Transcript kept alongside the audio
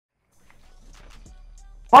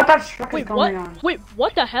What that truck is Wait, going what? on? Wait,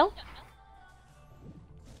 what the hell?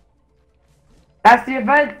 That's the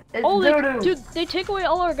event. It's Oh, doo-doo. dude, they take away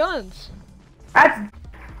all our guns. That's...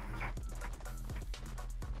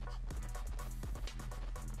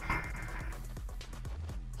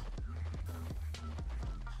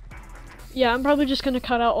 Yeah, I'm probably just gonna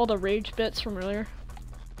cut out all the rage bits from earlier.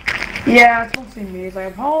 Yeah, it's mostly me. It's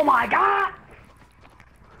like, oh my god!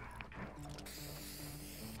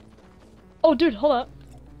 Oh, dude, hold up.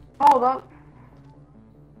 Hold up.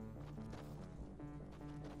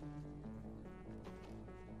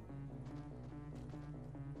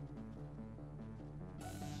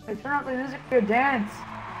 Hey, turn up the music for your dance.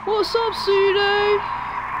 What's up, C-Day?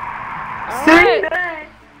 C-Day!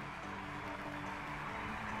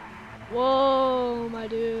 Whoa, my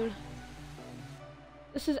dude.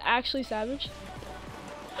 This is actually savage.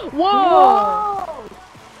 Whoa! Whoa!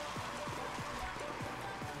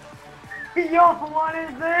 Yo, what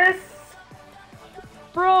is this?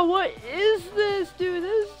 Bro, what is this, dude?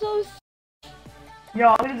 This is so Yo,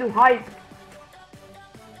 I'm gonna do hype.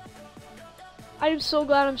 I am so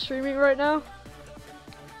glad I'm streaming right now.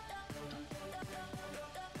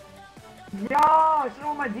 Yo, I should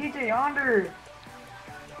want my DJ yonder.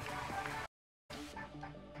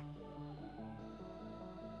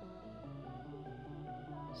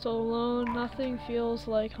 So alone, nothing feels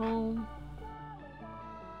like home.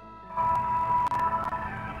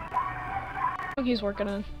 Oh, he's working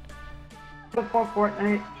on. Before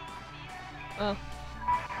Fortnite. Oh.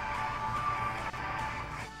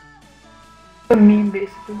 The meme,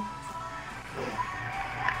 basically.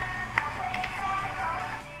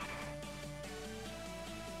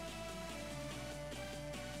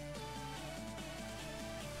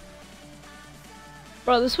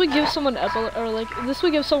 Bro, this would give someone this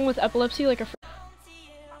would give someone with epilepsy like a.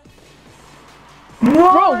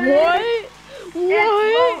 Bro, what?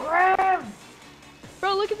 What?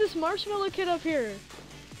 Bro, look at this Marshmellow kid up here.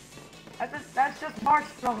 That's just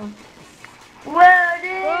Marshmellow.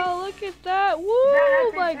 Bro, look at that.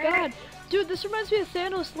 Woo! My god. Dude, this reminds me of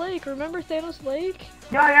Thanos Lake. Remember Thanos Lake?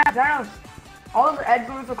 Yeah, Thanos. All those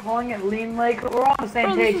edgelords are calling it Lean Lake. We're all on the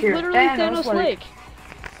same page here. This is literally Thanos Lake.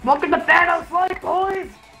 Welcome to Thanos Lake, boys!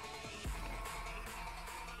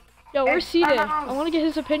 Yo, where's C-Day? I want to get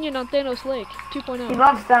his opinion on Thanos Lake 2.0. He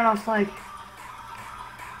loves Thanos Lake.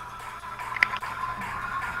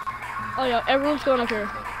 Oh yeah, everyone's going up here.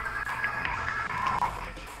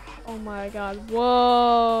 Oh my god,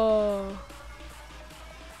 whoa.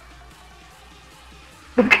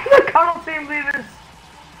 Look at the cuddle team leaders!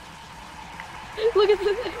 Look at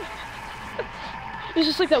this. It's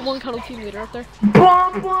just like that one cuddle team leader up there.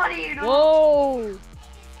 Bomb buddy! Whoa!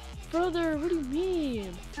 Brother, what do you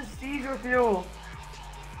mean? This is Caesar fuel.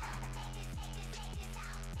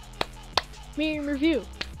 Meme review.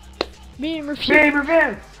 Meme review. Meme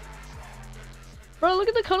review! Bro, look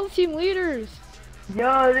at the cuddle team leaders.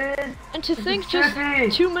 Yo, dude. And to think just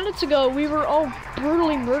 2 minutes ago we were all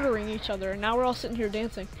brutally murdering each other and now we're all sitting here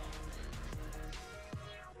dancing.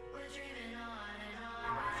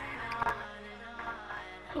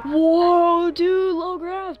 Whoa, dude, low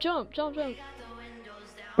graph, jump. Whoa!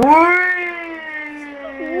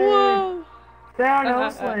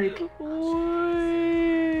 Thanos Lake.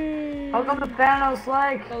 Welcome to Thanos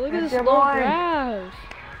Lake. Oh, look at this low graph.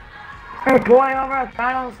 Her boy over at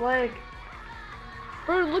Thanos Lake.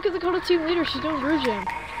 Bro, look at the cuddle team leader, she's doing Brew Jam.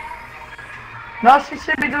 No, she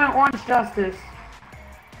should be doing Orange Justice.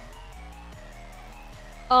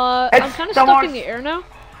 I'm kind of stuck in the air now.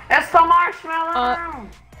 It's the Marshmellow!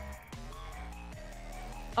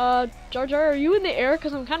 Jar Jar, are you in the air?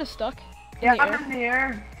 Cause I'm kind of stuck. Yeah, I'm in the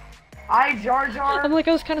air. Jar Jar. I'm like,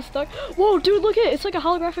 I was kind of stuck. Whoa, dude, look at it. It's like a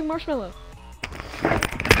holographic Marshmellow.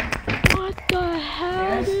 What the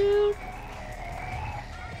hell, dude?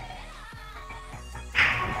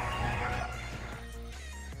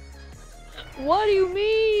 What do you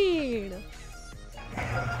mean?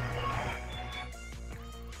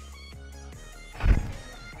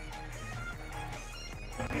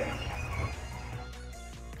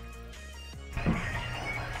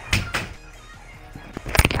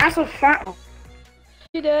 That's a fat one.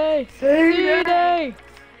 C-Day! C-Day!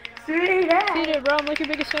 C-Day, bro, I'm like your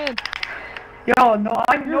biggest fan. Yo, no,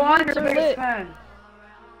 I'm your so biggest lit. fan.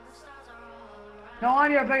 No,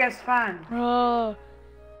 I'm your biggest fan. Bro.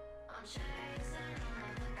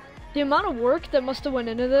 The amount of work that must have went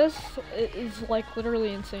into this is like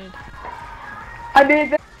literally insane. I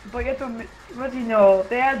mean, but you have to, what do you know?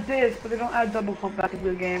 They add this, but they don't add double pump back into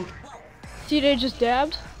the game. C-Day just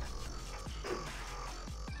dabbed.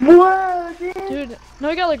 Whoa, dude! Dude, no,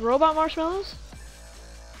 you got like robot marshmallows?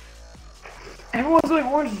 Everyone's doing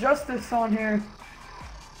Orange Justice on here.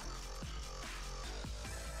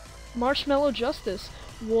 Marshmellow Justice.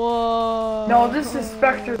 Whoa. No, this is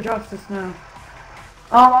Spectre Justice now.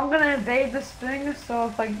 I'm gonna invade this thing, so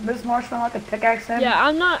if like this Marshmellow like a pickaxe him. Yeah,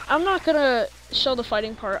 I'm not gonna show the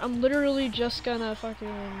fighting part. I'm literally just gonna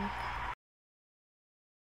fucking.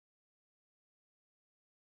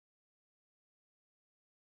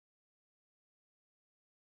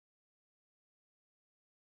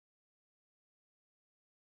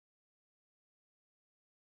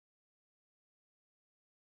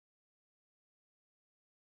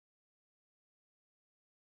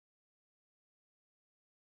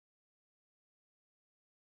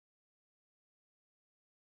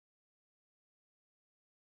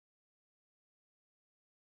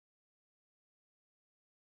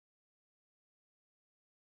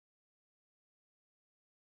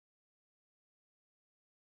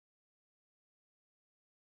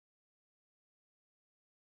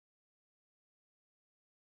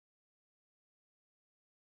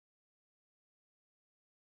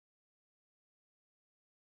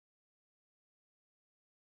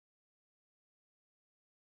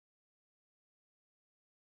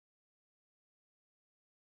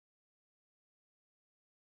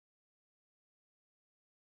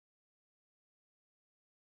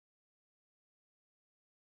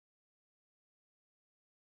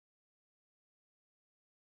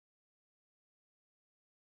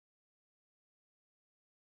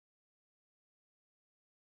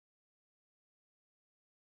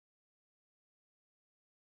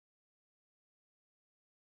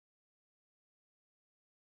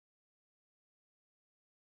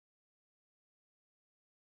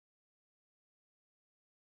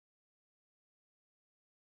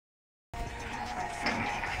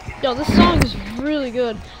 Yo, this song is really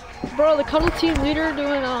good. Bro, the Cuddle Team leader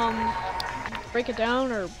doing, Break It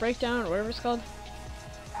Down, or Breakdown, or whatever it's called.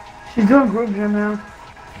 She's doing group gym now.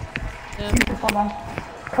 Yeah. Hold on.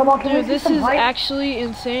 Come on, dude, this is actually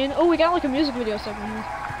insane. Oh, we got like a music video segment here.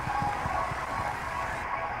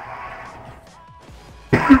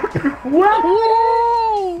 What?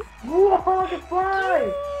 Whoa! Whoa, the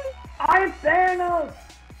fly! I'm Thanos!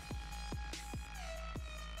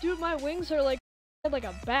 Dude, my wings are like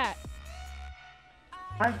a bat.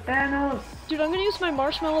 I'm Thanos! Dude, I'm gonna use my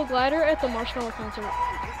Marshmellow glider at the Marshmellow concert.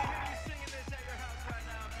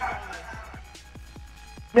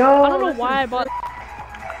 Yo, I don't know why I bought.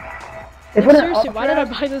 Like, seriously, why did I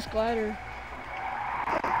buy this glider?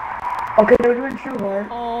 Okay, they're doing True Heart.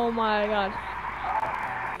 Oh my god.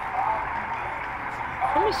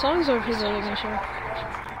 How many songs are his really gonna show?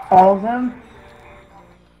 All of them?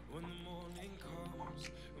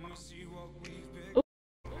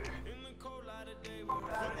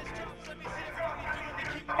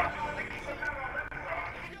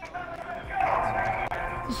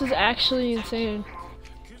 This is actually insane.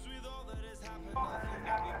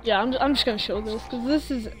 Yeah, I'm just gonna show this because this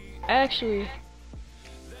is actually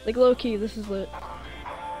like low key. This is lit.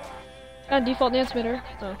 Got default dance meter.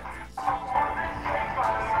 Oh.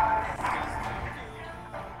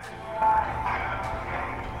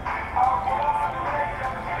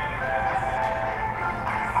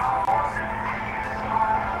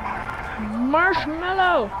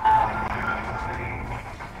 Marshmellow.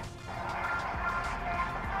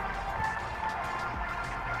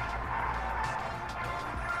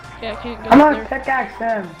 Yeah, I can't go I'm gonna there. pickaxe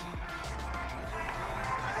him.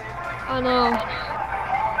 I know.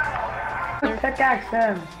 Pickaxe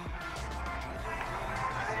him.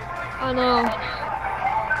 I know.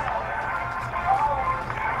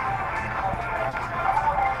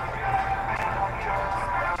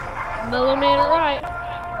 Mellow made it right.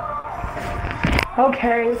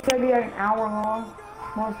 Okay, it's gonna be like an hour long,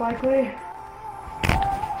 most likely.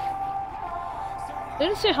 They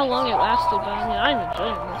didn't say how long it lasted, but I mean, I'm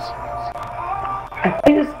enjoying this. I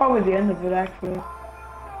think this is probably the end of it, actually.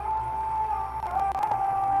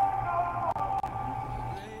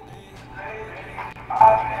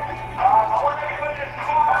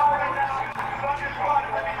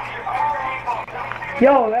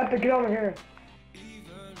 Yo, Epic, get over here.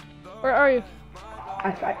 Where are you?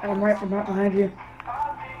 I'm right behind you.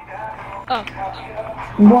 Oh.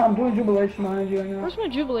 I'm doing Jubilation behind you right now. Where's my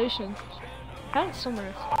Jubilation? I had it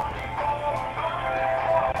somewhere.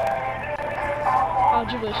 Oh,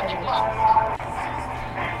 Jubilation.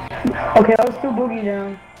 Okay, let's do Boogie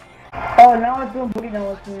Down. Oh, now let's do Boogie Down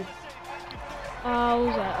with me. What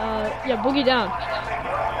was that? Yeah, Boogie Down.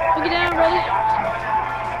 Boogie Down, brother.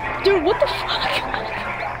 Dude, what the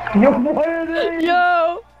fuck? Yo, what are these?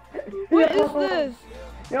 Yo! What is this?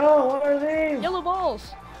 Yo, what are these? Yellow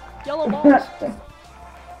balls. Yellow balls.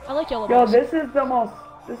 I like yellow Yo, balls. this is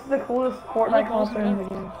the coolest Fortnite concert in the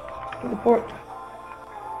game.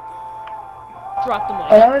 Drop the mic.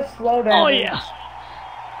 Oh, that was slow down. Oh yeah.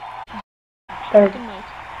 Third. Drop the mic.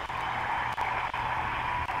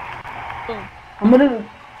 Boom.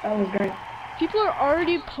 That was great. People are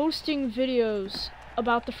already posting videos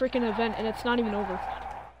about the freaking event, and it's not even over.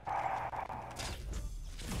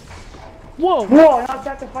 Whoa! Whoa, now it's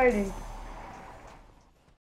after fighting.